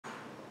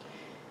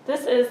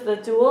This is the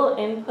dual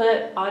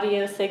input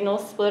audio signal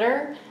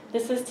splitter.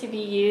 This is to be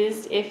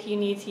used if you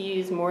need to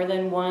use more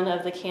than one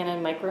of the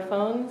Canon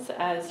microphones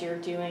as you're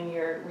doing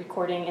your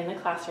recording in the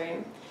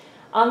classroom.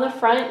 On the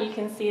front you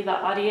can see the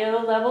audio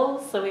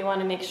levels, so we want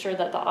to make sure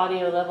that the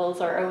audio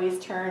levels are always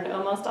turned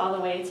almost all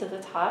the way to the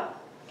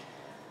top.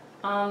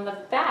 On the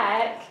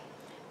back,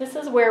 this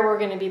is where we're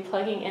going to be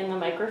plugging in the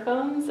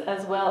microphones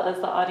as well as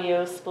the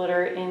audio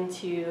splitter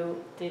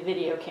into the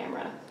video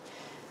camera.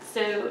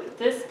 So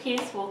this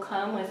piece will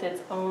come with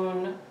its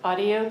own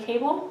audio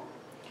cable.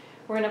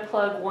 We're going to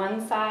plug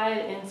one side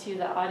into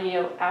the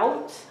audio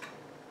out,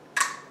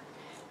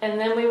 and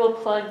then we will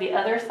plug the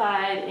other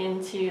side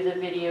into the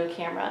video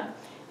camera,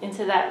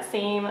 into that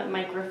same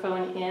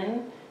microphone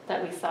in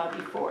that we saw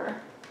before.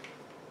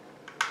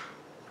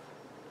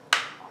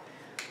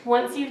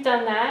 Once you've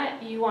done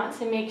that, you want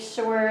to make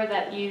sure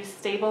that you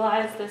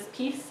stabilize this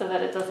piece so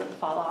that it doesn't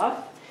fall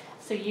off.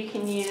 So you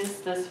can use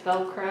this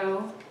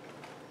Velcro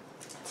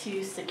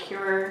to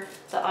secure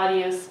the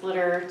audio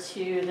splitter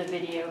to the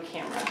video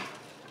camera.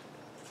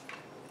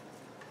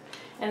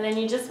 And then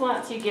you just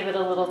want to give it a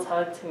little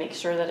tug to make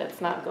sure that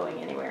it's not going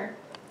anywhere.